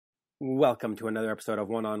Welcome to another episode of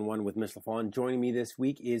One on One with Mitch Lafon. Joining me this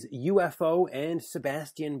week is UFO and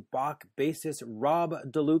Sebastian Bach bassist Rob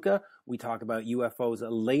De Luca. We talk about UFO's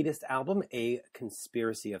latest album, A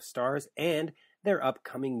Conspiracy of Stars, and their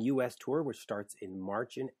upcoming U.S. tour, which starts in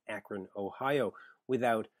March in Akron, Ohio.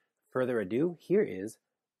 Without further ado, here is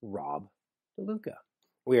Rob De Luca.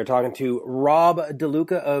 We are talking to Rob De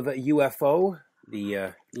Luca of UFO.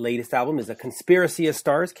 The latest album is A Conspiracy of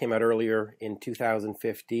Stars, came out earlier in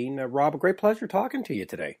 2015. Rob, a great pleasure talking to you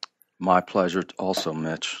today. My pleasure also,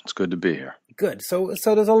 Mitch. It's good to be here. Good. So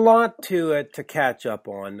there's a lot to catch up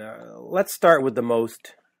on. Let's start with the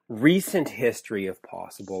most recent history, if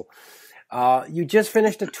possible. You just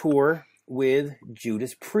finished a tour with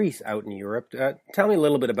Judas Priest out in Europe. Tell me a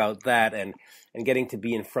little bit about that and getting to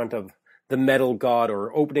be in front of the metal god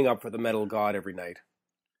or opening up for the metal god every night.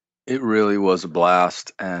 It really was a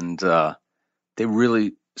blast, and they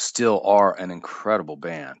really still are an incredible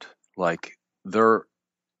band. Like, they're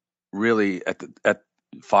really at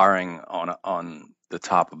firing on the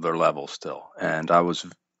top of their level still, and I was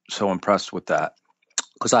so impressed with that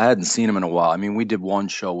because I hadn't seen them in a while. I mean, we did one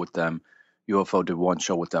show with them. UFO did one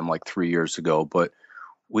show with them like 3 years ago, but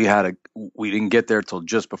we didn't get there till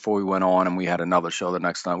just before we went on, and we had another show the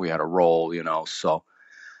next night. We had a roll,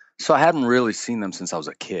 So I hadn't really seen them since I was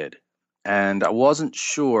a kid, and I wasn't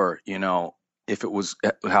sure, if it was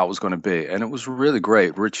how it was going to be. And it was really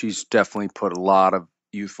great. Richie's definitely put a lot of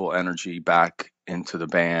youthful energy back into the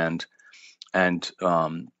band, and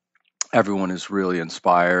everyone is really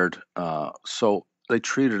inspired. So they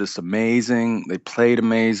treated us amazing. They played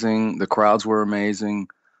amazing. The crowds were amazing.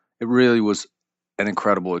 It really was an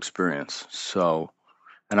incredible experience. So,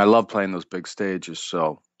 and I love playing those big stages.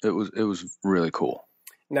 So it was really cool.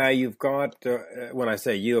 Now, you've got, when I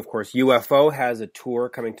say you, of course, UFO has a tour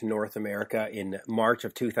coming to North America in March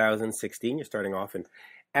of 2016. You're starting off in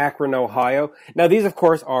Akron, Ohio. Now, these, of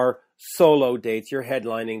course, are solo dates. You're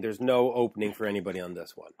headlining. There's no opening for anybody on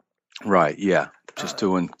this one. Right, yeah. Just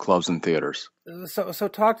doing clubs and theaters. So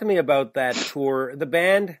talk to me about that tour. The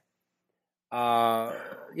band, hasn't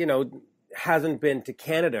been to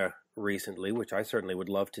Canada recently, which I certainly would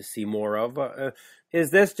love to see more of. Is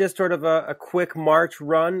this just sort of a quick March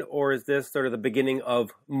run, or is this sort of the beginning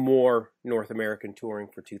of more North American touring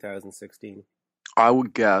for 2016? I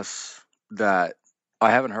would guess that,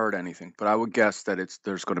 I haven't heard anything, but I would guess that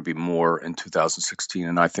there's going to be more in 2016,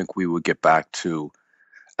 and I think we would get back to,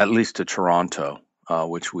 at least to Toronto,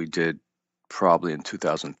 which we did probably in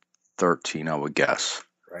 2013, I would guess.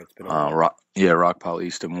 Right, it's been a while. Rockpile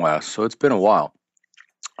East and West, so it's been a while.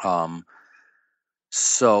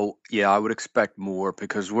 So yeah, I would expect more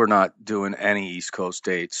because we're not doing any East Coast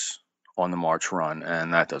dates on the March run,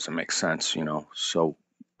 and that doesn't make sense, so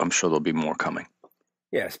I'm sure there'll be more coming.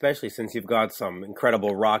 Yeah, especially since you've got some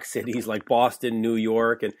incredible rock cities like Boston, New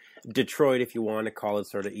York, and Detroit, if you want to call it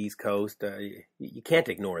sort of East Coast. You can't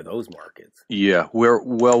ignore those markets. Yeah, we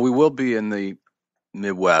will be in the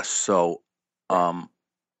Midwest, so I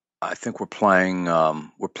think we're playing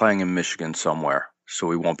in Michigan somewhere, so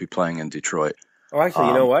we won't be playing in Detroit. Oh, actually,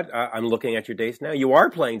 you know what? I'm looking at your dates now. You are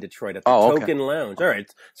playing Detroit at the Token Lounge. All right,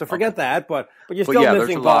 so forget that, but you're still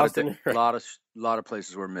missing Boston. A lot of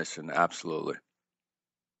places we're missing, absolutely.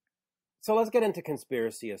 So let's get into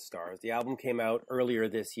Conspiracy of Stars. The album came out earlier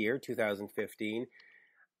this year, 2015.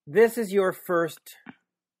 This is your first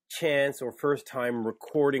chance or first time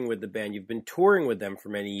recording with the band. You've been touring with them for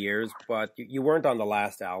many years, but you weren't on the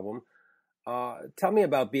last album. Tell me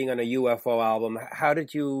about being on a UFO album. How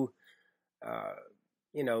did you,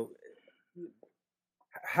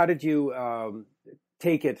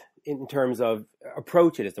 take it in terms of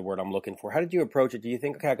approach it is the word I'm looking for. How did you approach it? Do you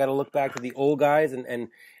think, okay, I got to look back to the old guys and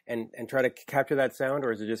try to capture that sound,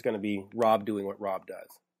 or is it just going to be Rob doing what Rob does?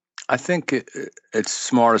 I think it's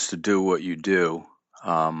smartest to do what you do,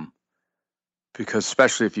 because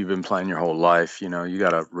especially if you've been playing your whole life, you got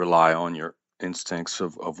to rely on your instincts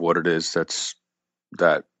of what it is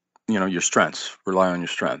your strengths. Rely on your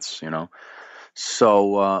strengths,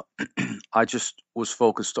 So I just was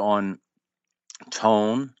focused on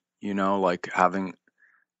tone, like having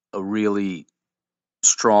a really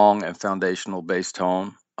strong and foundational bass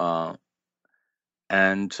tone,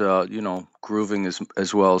 and grooving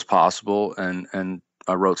as well as possible. And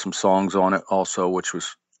I wrote some songs on it also, which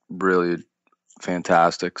was really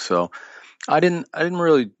fantastic. So I didn't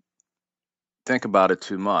really think about it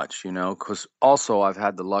too much, because also I've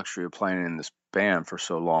had the luxury of playing in this band for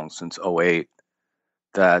so long, since '08,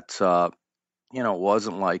 that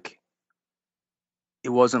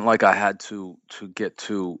it wasn't like I had to get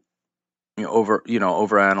to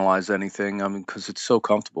overanalyze anything. I mean, because it's so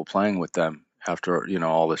comfortable playing with them, after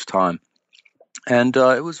all this time. And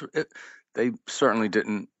they certainly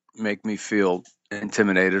didn't make me feel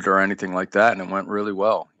intimidated or anything like that, and it went really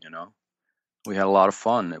well. We had a lot of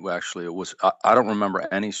fun. It was. I don't remember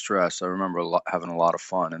any stress. I remember having a lot of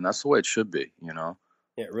fun, and that's the way it should be. Yeah,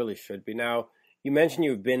 it really should be. Now, you mentioned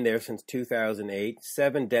you've been there since 2008.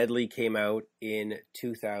 Seven Deadly came out in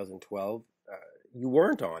 2012. You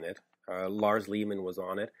weren't on it. Lars Lehman was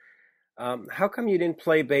on it. How come you didn't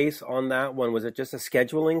play bass on that one? Was it just a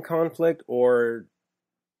scheduling conflict, or?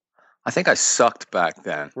 I think I sucked back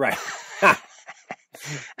then. Right.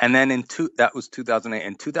 And then that was 2008.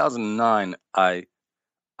 In 2009, I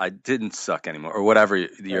didn't suck anymore, or whatever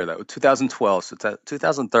the year that was. 2012. So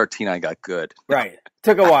 2013, I got good. Right.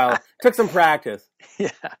 Took a while. Took some practice. Yeah.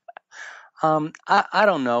 I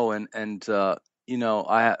don't know, and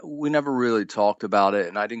we never really talked about it,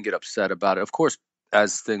 and I didn't get upset about it. Of course,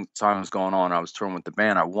 as time was going on, I was touring with the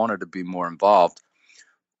band. I wanted to be more involved,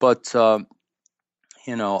 but I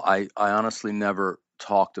honestly never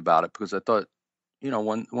talked about it because I thought,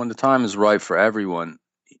 when the time is right for everyone,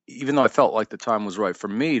 even though I felt like the time was right for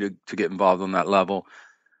me to get involved on that level,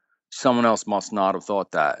 someone else must not have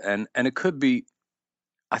thought that, and it could be.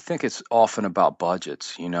 I think it's often about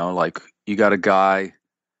budgets, like you got a guy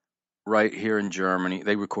right here in Germany.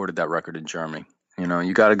 They recorded that record in Germany.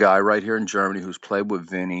 You got a guy right here in Germany who's played with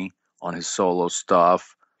Vinny on his solo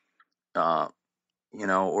stuff, or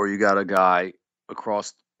you got a guy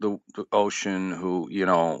across the ocean who,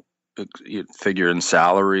 you figure in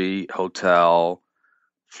salary, hotel,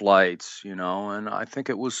 flights, and I think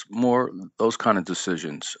it was more those kind of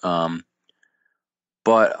decisions.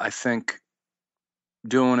 But I think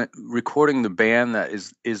recording the band that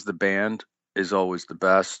is the band is always the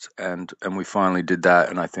best, and we finally did that,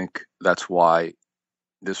 and I think that's why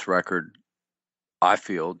this record, I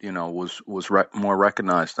feel, was more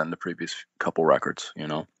recognized than the previous couple records.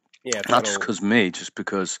 Yeah, not just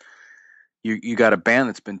because you got a band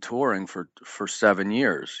that's been touring for 7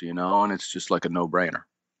 years, and it's just like a no-brainer.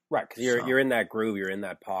 Right, because you're in that groove, you're in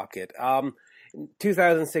that pocket.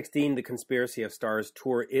 2016, the Conspiracy of Stars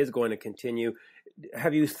tour is going to continue.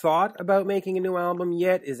 Have you thought about making a new album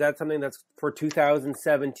yet? Is that something that's for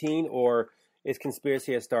 2017, or is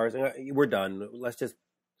Conspiracy of Stars? We're done. Let's just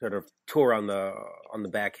sort of tour on the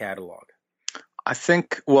back catalog. I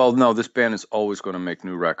think. Well, no, this band is always going to make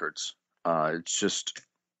new records. It's just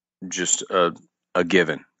a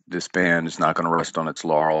given. This band is not going to rest on its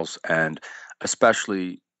laurels, and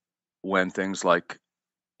especially when things like,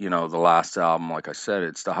 the last album, like I said,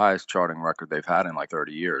 it's the highest charting record they've had in like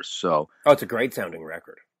 30 years. So, it's a great sounding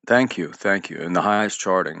record. Thank you, and the highest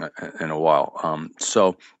charting in a while.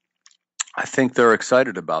 So, I think they're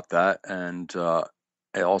excited about that, and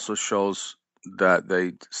it also shows that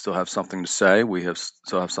they still have something to say.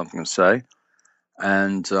 Still have something to say,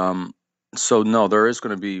 and so no, there is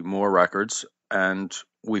going to be more records, and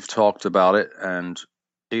we've talked about it, and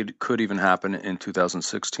it could even happen in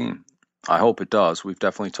 2016. I hope it does. We've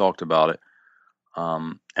definitely talked about it,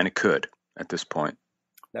 and it could at this point.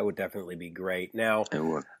 That would definitely be great. Now, it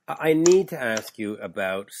would. I need to ask you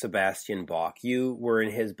about Sebastian Bach. You were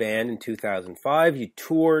in his band in 2005. You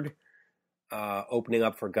toured, opening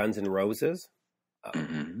up for Guns N' Roses.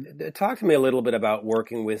 Talk to me a little bit about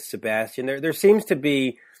working with Sebastian. There seems to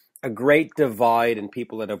be a great divide in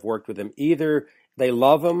people that have worked with him. Either they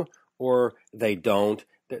love him or they don't.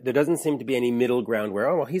 There doesn't seem to be any middle ground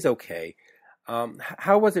where, well, he's okay.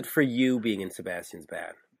 How was it for you being in Sebastian's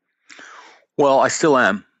band? Well, I still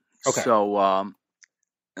am. Okay. So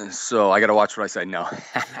I got to watch what I say. No.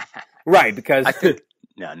 Right, because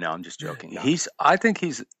no, I'm just joking. No. I think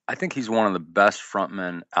he's one of the best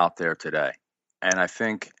frontmen out there today, and I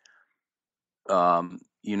think,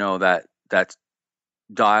 that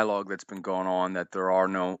dialogue that's been going on, that there are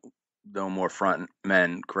no more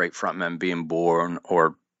great frontmen being born,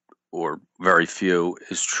 or very few,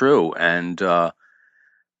 is true, and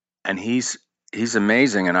he's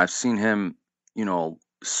amazing, and I've seen him,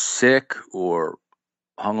 sick or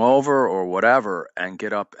hungover or whatever, and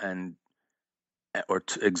get up or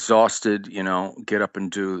exhausted, get up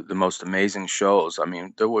and do the most amazing shows. I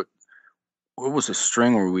mean, there was a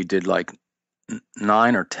string where we did like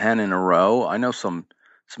 9 or 10 in a row. I know some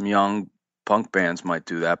young punk bands might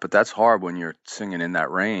do that, but that's hard when you're singing in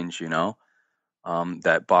that range,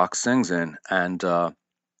 that Bach sings in, and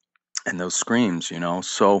those screams,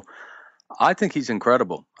 So I think he's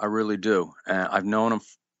incredible. I really do. And I've known him.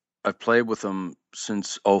 I've played with him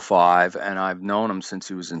since '05, and I've known him since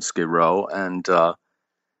he was in Skid Row, and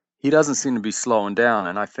he doesn't seem to be slowing down.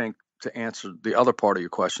 And I think, to answer the other part of your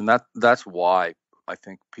question, that's why I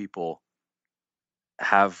think people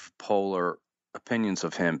have polar opinions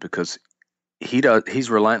of him because he's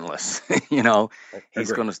relentless.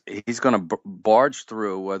 He's Agree. gonna barge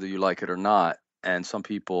through whether you like it or not. And some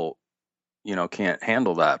people, can't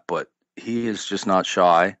handle that, but he is just not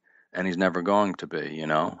shy, and he's never going to be.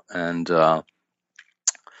 And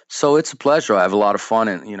so it's a pleasure. I have a lot of fun,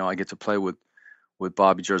 and I get to play with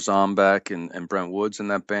Bobby Jarzambek and Brent Woods in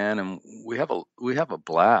that band, and we have a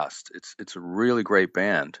blast. It's a really great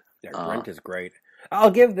band. Yeah, Uh, Brent is great.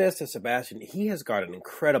 I'll give this to Sebastian. He has got an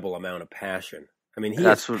incredible amount of passion. I mean, he is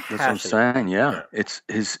that's what I'm passionate. saying. Yeah, Yeah. it's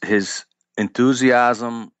his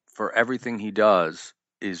enthusiasm for everything he does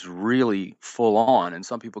is really full on, and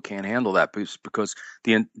some people can't handle that because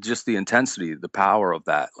just the intensity, the power of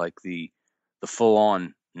that, like the full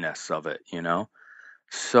onness of it.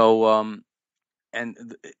 So and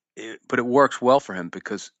but it works well for him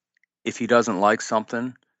because if he doesn't like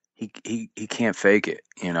something, he can't fake it.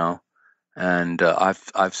 And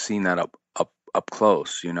I've seen that up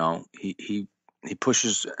close. He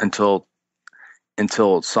pushes until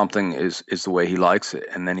something is the way he likes it,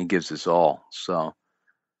 and then he gives his all. So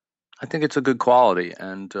I think it's a good quality,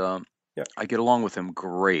 and Yeah. I get along with him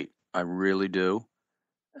great. I really do,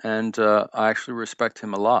 and I actually respect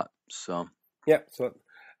him a lot. So Yeah. So,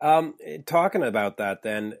 talking about that,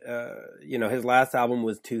 then, his last album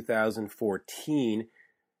was 2014,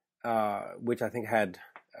 which I think had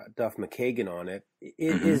Duff McKagan on it.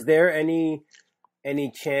 hmm Is there any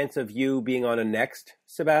chance of you being on a next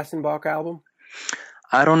Sebastian Bach album?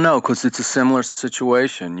 I don't know because it's a similar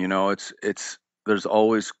situation. It's there's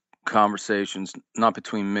always conversations, not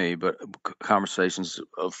between me, but conversations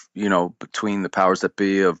of between the powers that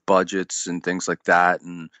be of budgets and things like that,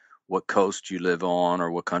 and what coast you live on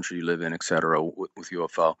or what country you live in, etc. With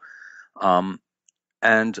UFO, um,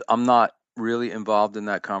 and I'm not really involved in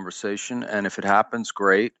that conversation. And if it happens,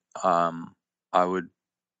 great. I would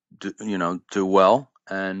do well,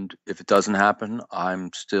 and if it doesn't happen,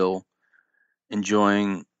 I'm still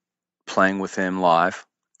enjoying playing with him live.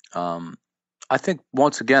 Um, I think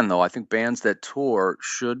once again, though, I think bands that tour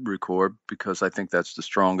should record because I think that's the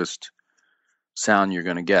strongest sound you're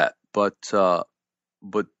going to get. But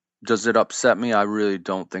does it upset me? I really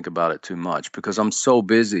don't think about it too much because I'm so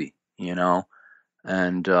busy,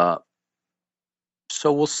 and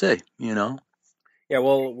so we'll see. Yeah,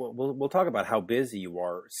 well, we'll talk about how busy you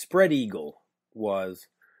are. Spread Eagle was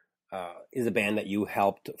is a band that you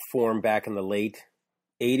helped form back in the late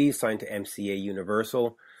 '80s, signed to MCA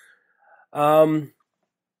Universal. Um,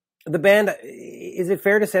 the band, is it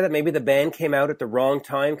fair to say that maybe the band came out at the wrong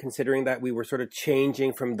time, considering that we were sort of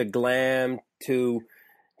changing from the glam to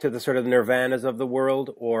the sort of Nirvanas of the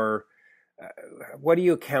world, or uh, what do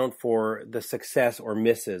you account for the success or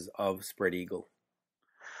misses of Spread Eagle?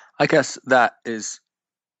 I guess that is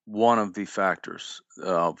one of the factors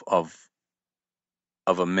of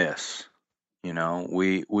a miss.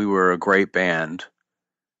 We were a great band,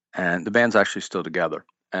 and the band's actually still together.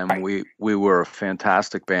 And Right. we were a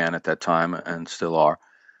fantastic band at that time, and still are.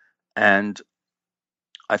 And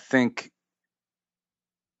I think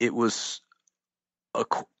it was a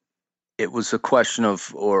it was a question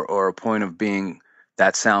of or a point of being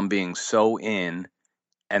that sound being so in,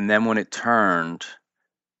 and then when it turned,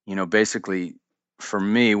 basically for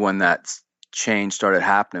me when that change started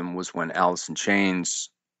happening was when Alice in Chains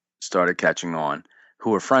started catching on,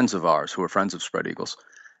 who were friends of ours, who were friends of Spread Eagles,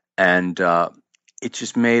 and it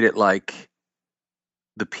just made it like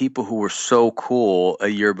the people who were so cool a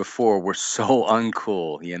year before were so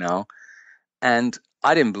uncool. And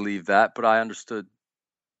I didn't believe that, but I understood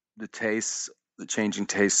the tastes, the changing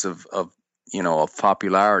tastes of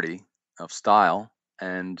popularity, of style,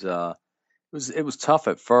 and it was tough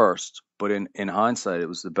at first, but in hindsight, it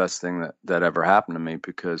was the best thing that ever happened to me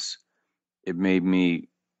because it made me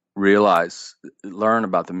learn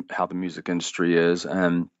about how the music industry is,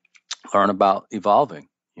 and learn about evolving.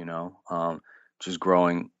 Just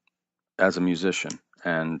growing as a musician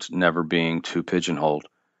and never being too pigeonholed.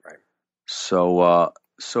 Right. So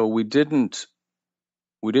we didn't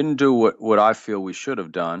do what I feel we should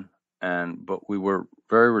have done, but we were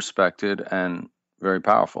very respected and very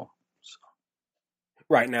powerful. So,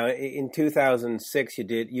 Right. Now, in 2006, you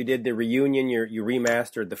did the reunion. You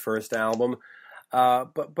remastered the first album,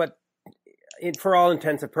 but for all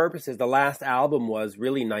intents and purposes, the last album was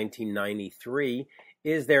really 1993.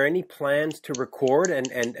 Is there any plans to record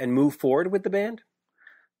and move forward with the band?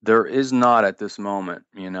 there is not at this moment,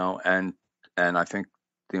 and I think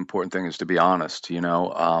the important thing is to be honest.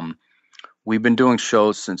 We've been doing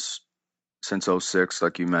shows since '06,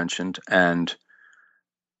 like you mentioned, and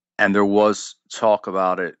there was talk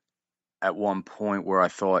about it at one point where I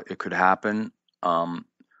thought it could happen. Um,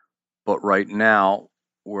 but right now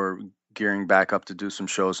we're gearing back up to do some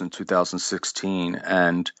shows in 2016,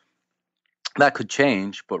 and that could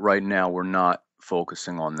change, but right now we're not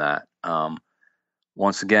focusing on that.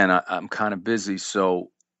 Once again, I'm kind of busy,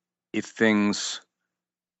 so if the,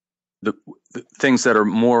 the things that are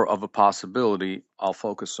more of a possibility, I'll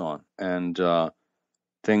focus on, and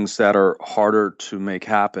things that are harder to make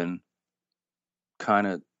happen kind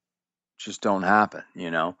of just don't happen,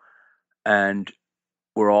 And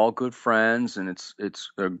we're all good friends, and it's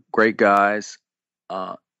they're great guys,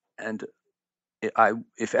 and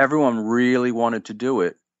if everyone really wanted to do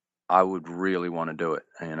it, I would really want to do it,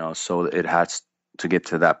 So it has to get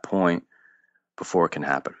to that point before it can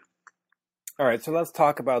happen. All right, so let's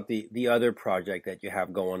talk about the other project that you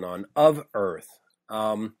have going on, Of Earth.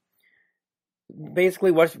 Um,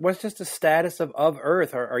 Basically, what's just the status of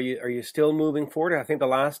Earth? Are you still moving forward? I think the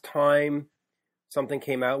last time something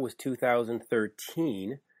came out was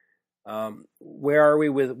 2013. Where are we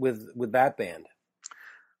with that band?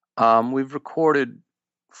 We've recorded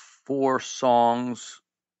 4 songs,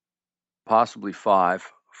 possibly 5,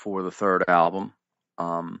 for the third album.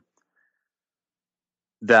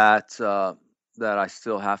 That I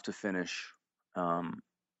still have to finish,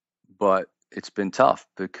 but it's been tough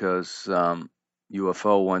because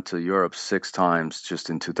UFO went to Europe 6 times just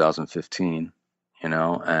in 2015,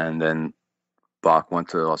 and then Bach went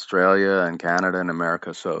to Australia and Canada and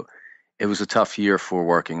America. So it was a tough year for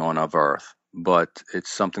working on Of Earth, but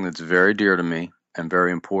it's something that's very dear to me and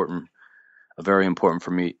very important, very important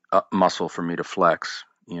for me, muscle for me to flex,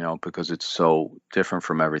 because it's so different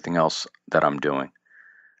from everything else that I'm doing.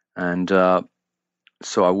 And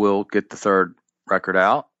so I will get the third record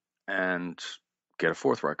out and get a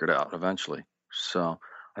fourth record out eventually. So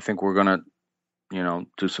I think we're gonna,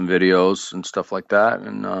 do some videos and stuff like that,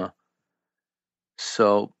 and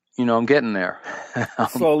so I'm getting there.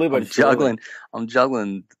 Slowly I'm but surely. juggling. I'm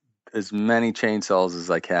juggling as many chainsaws as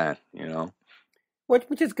I can.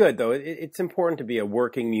 Which is good though. It's important to be a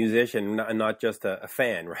working musician and not just a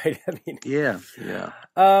fan, right? I mean, Yeah, yeah.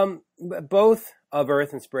 both Of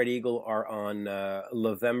Earth and Spread Eagle are on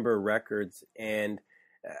Lovember Records, and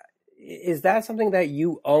uh, is that something that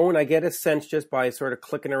you own? I get a sense just by sort of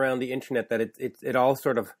clicking around the internet that it all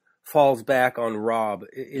sort of falls back on Rob.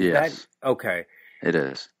 Is that Yes, okay? it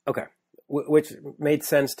is. Okay, which made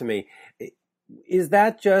sense to me. Is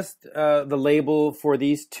that just the label for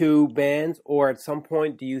these two bands, or at some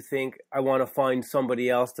point do you think I want to find somebody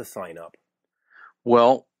else to sign up?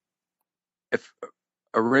 Well, if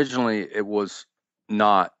originally it was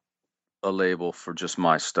not a label for just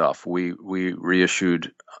my stuff. We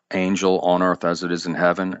reissued Angel on Earth as It Is in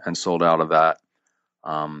Heaven and sold out of that.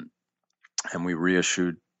 Um, and we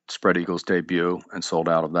reissued Spread Eagle's debut and sold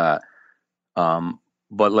out of that.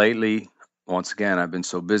 But lately, once again, I've been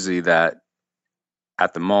so busy that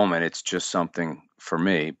at the moment it's just something for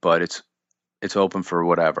me, but it's open for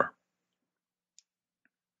whatever.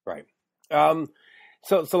 Right. Um,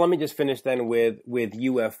 so let me just finish then with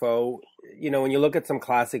UFO. When you look at some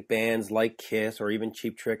classic bands like Kiss or even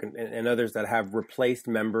Cheap Trick and others that have replaced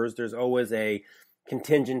members, there's always a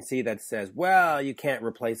contingency that says, well, you can't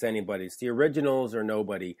replace anybody. It's the originals or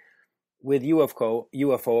nobody. With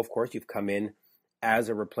UFO, of course, you've come in as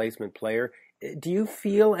a replacement player. Do you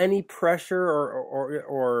feel any pressure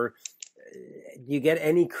or do you get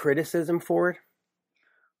any criticism for it?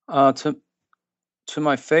 To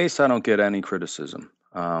my face, I don't get any criticism.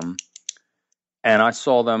 And I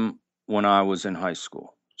saw them when I was in high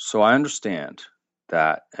school, so I understand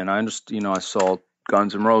that. And I understand, I saw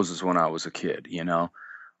Guns N' Roses when I was a kid,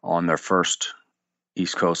 on their first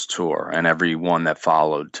East Coast tour, and every one that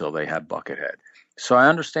followed till they had Buckethead. So I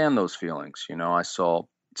understand those feelings. I saw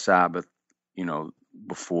Sabbath,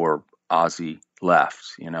 before Ozzy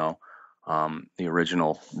left, the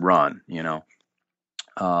original run,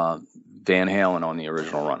 Van Halen on the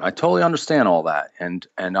original run. I totally understand all that, and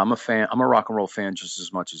I'm a fan. I'm a rock and roll fan just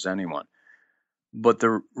as much as anyone. But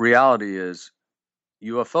the reality is,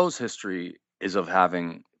 UFO's history is of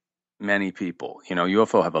having many people.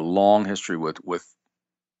 UFO have a long history with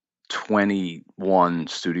 21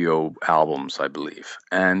 studio albums, I believe,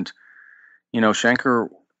 and Schenker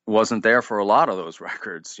wasn't there for a lot of those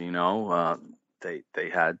records. They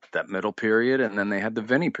had that middle period, and then they had the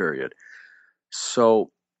Vinny period.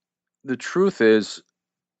 So the truth is,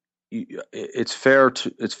 it's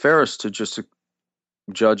fairest to just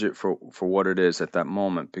judge it for what it is at that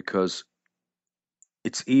moment, because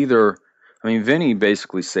it's either, I mean, Vinny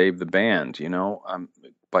basically saved the band,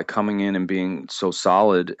 by coming in and being so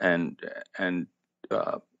solid and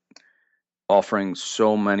uh, offering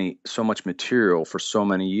so much material for so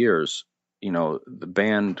many years. The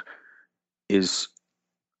band is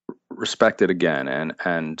respected again,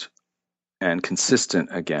 and consistent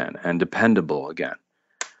again, and dependable again.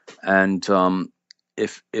 And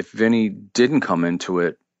if Vinny didn't come into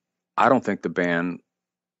it, I don't think the band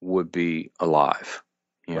would be alive.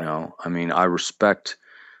 You Right. know, I mean, I respect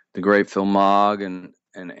the great Phil Mogg and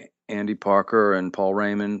Andy Parker and Paul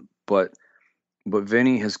Raymond, but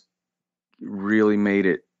Vinny has really made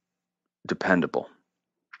it dependable.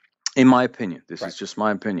 In my opinion, this is just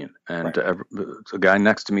my opinion, and a guy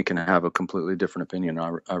next to me can have a completely different opinion.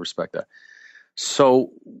 I respect that.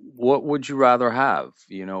 So, what would you rather have?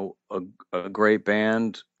 You know, a great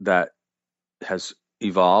band that has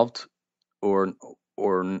evolved, or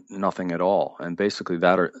nothing at all? And basically,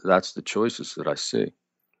 that's the choices that I see.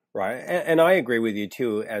 Right, and I agree with you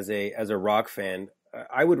too. As a rock fan,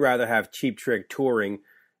 I would rather have Cheap Trick touring.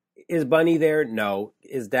 Is Bunny there? No.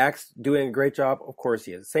 Is Dax doing a great job? Of course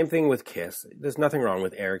he is. Same thing with Kiss. There's nothing wrong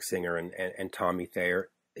with Eric Singer and Tommy Thayer.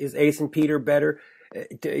 Is Ace and Peter better?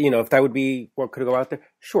 You know, if that would be what could go out there,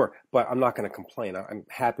 sure. But I'm not going to complain. I'm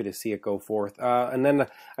happy to see it go forth. And then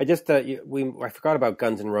I just I forgot about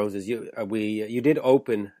Guns N' Roses. You did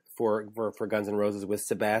open for Guns N' Roses with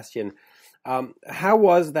Sebastian. How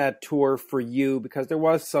was that tour for you? Because there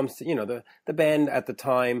was some, you know, the band at the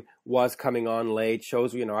time was coming on late.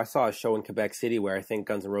 Shows, you know, I saw a show in Quebec City where I think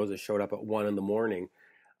Guns N' Roses showed up at 1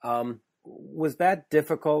 a.m. Was that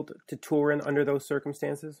difficult to tour in under those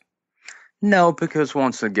circumstances? No, because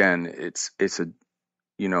once again, it's a,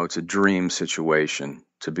 you know, it's a dream situation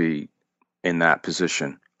to be in that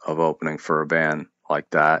position of opening for a band like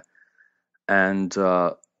that. And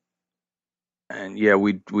yeah,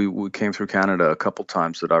 we came through Canada a couple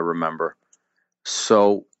times that I remember.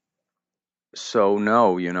 So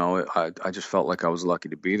no, you know, I just felt like I was lucky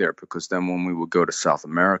to be there, because then when we would go to South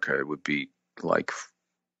America, it would be like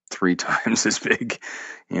 3 times as big.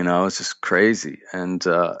 You know, it's just crazy. And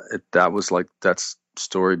that was like, that's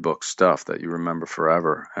storybook stuff that you remember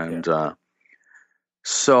forever. And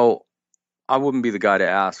so I wouldn't be the guy to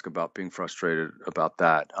ask about being frustrated about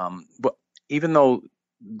that. But even though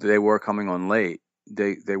they were coming on late,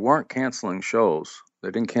 they weren't canceling shows.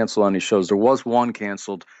 They didn't cancel any shows. There was one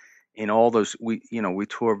canceled in all those. We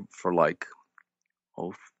toured for like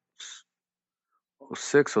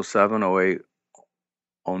 06, 07, 08,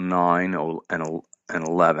 09, and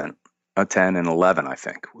 11. 10 and 11, I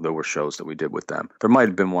think. There were shows that we did with them. There might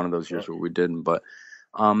have been one of those years where we didn't, but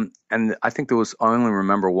and I think I only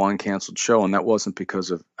remember one canceled show, and that wasn't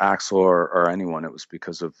because of Axl or anyone. It was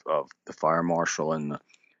because of the fire marshal and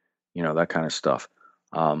that kind of stuff.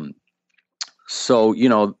 So,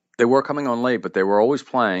 they were coming on late, but they were always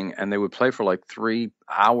playing, and they would play for like 3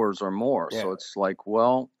 hours or more. Yeah. So it's like,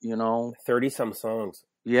 30 some songs.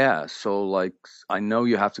 Yeah. So like, I know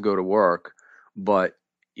you have to go to work, but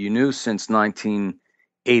you knew since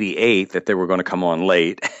 1988 that they were going to come on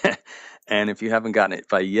late. And if you haven't gotten it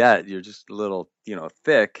by yet, you're just a little,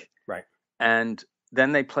 thick. Right. And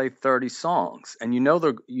then they play 30 songs, and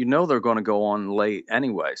they're going to go on late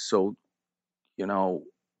anyway. So,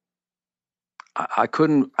 I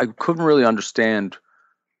couldn't really understand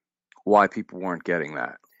why people weren't getting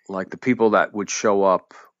that. Like the people that would show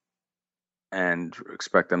up and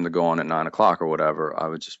expect them to go on at 9 o'clock or whatever, I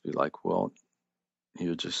would just be like, well,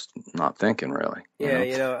 you're just not thinking really.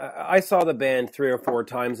 Yeah, I saw the band 3 or 4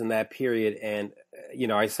 times in that period, and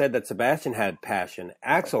I said that Sebastian had passion.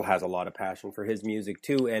 Axl has a lot of passion for his music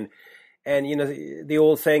too, and the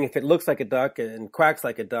old saying, if it looks like a duck and quacks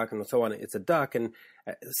like a duck and so on, it's a duck. And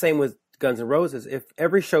same with Guns N' Roses. If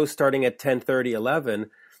every show's starting at 10:30, 11,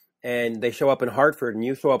 and they show up in Hartford, and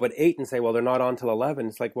you show up at 8 and say, well, they're not on till 11,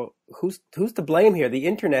 it's like, well, who's to blame here? The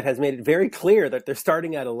internet has made it very clear that they're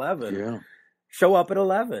starting at 11. Yeah. Show up at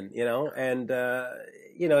 11, and,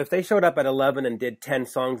 if they showed up at 11 and did 10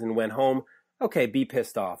 songs and went home, okay, be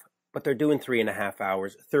pissed off. But they're doing 3.5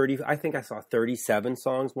 hours, 30, I think I saw 37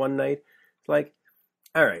 songs one night. It's like,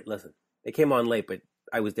 all right, listen, they came on late, but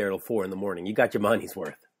I was there till 4 a.m. You got your money's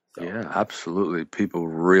worth. So. Yeah, absolutely. People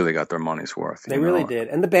really got their money's worth. They really did.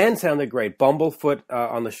 And the band sounded great. Bumblefoot,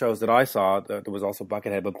 on the shows that I saw, there was also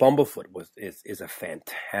Buckethead, but Bumblefoot is a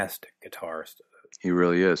fantastic guitarist. He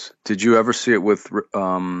really is. Did you ever see it with,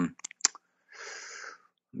 let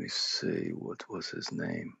me see, what was his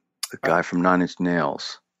name? The guy from Nine Inch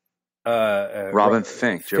Nails. Robin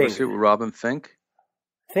Fink. Did you ever see it with Robin Fink?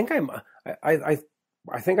 I think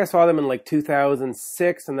I think I saw them in like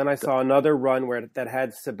 2006, and then I saw another run that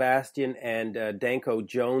had Sebastian and Danko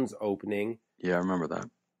Jones opening. Yeah, I remember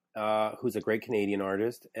that. Who's a great Canadian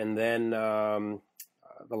artist. And then the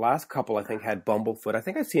last couple, I think, had Bumblefoot. I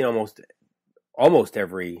think I've seen almost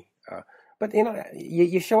every But,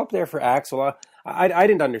 you show up there for Axel. I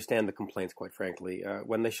didn't understand the complaints, quite frankly.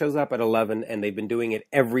 When they shows up at 11 and they've been doing it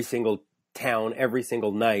every single town, every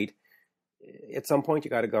single night, at some point you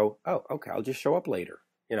got to go, oh, okay, I'll just show up later.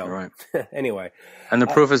 Right. Anyway. And the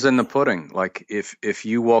proof is in the pudding. Like if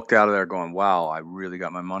you walked out of there going, wow, I really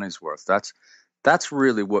got my money's worth. That's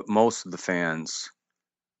really what most of the fans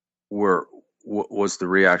was the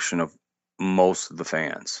reaction of most of the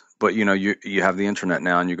fans. But you have the internet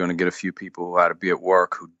now, and you're going to get a few people who had to be at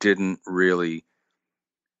work who didn't really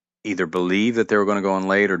either believe that they were going to go in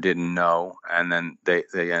late or didn't know, and then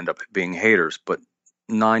they end up being haters. But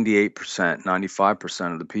 98%,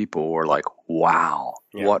 95% of the people were like, wow,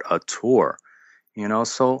 what a tour.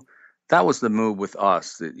 So that was the move with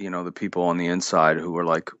us, that, the people on the inside who were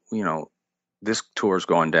like, this tour's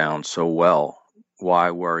going down so well.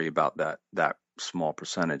 Why worry about that small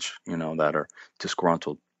percentage, that are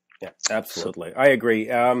disgruntled? Yeah, absolutely. I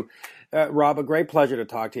agree. Rob, a great pleasure to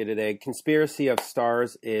talk to you today. Conspiracy of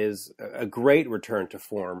Stars is a great return to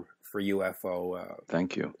form for UFO.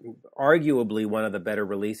 Thank you. Arguably one of the better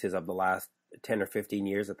releases of the last 10 or 15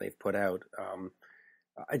 years that they've put out.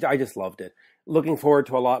 I just loved it. Looking forward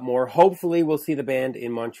to a lot more. Hopefully we'll see the band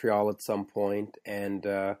in Montreal at some point. And,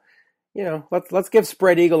 let's give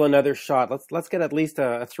Spread Eagle another shot. Let's get at least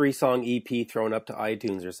a 3-song EP thrown up to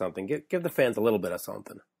iTunes or something. Give the fans a little bit of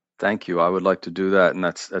something. Thank you. I would like to do that, and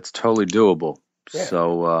that's totally doable. Yeah.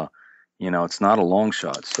 So, it's not a long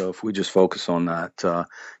shot. So if we just focus on that,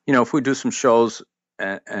 if we do some shows,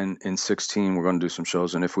 and in 16 we're going to do some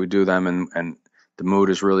shows, and if we do them and the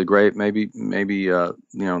mood is really great, maybe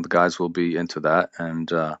the guys will be into that,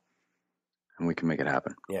 and we can make it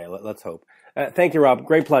happen. Yeah, let's hope. Thank you, Rob.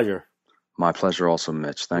 Great pleasure. My pleasure also,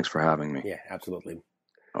 Mitch. Thanks for having me. Yeah, absolutely.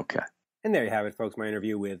 Okay. And there you have it, folks. My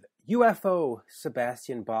interview with UFO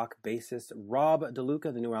Sebastian Bach bassist Rob De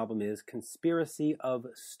Luca. The new album is Conspiracy of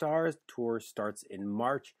Stars. Tour starts in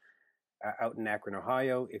March out in Akron,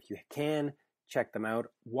 Ohio. If you can, check them out.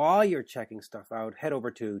 While you're checking stuff out, head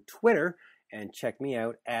over to Twitter and check me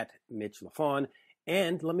out at Mitch Lafon.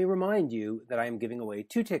 And let me remind you that I am giving away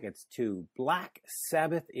 2 tickets to Black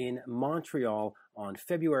Sabbath in Montreal on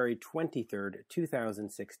February 23rd,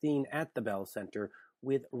 2016 at the Bell Center,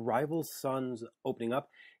 with Rival Sons opening up.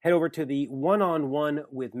 Head over to the One-on-One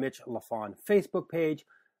with Mitch Lafon Facebook page,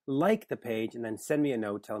 like the page, and then send me a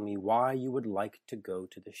note telling me why you would like to go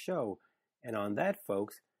to the show. And on that,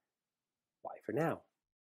 folks, bye for now.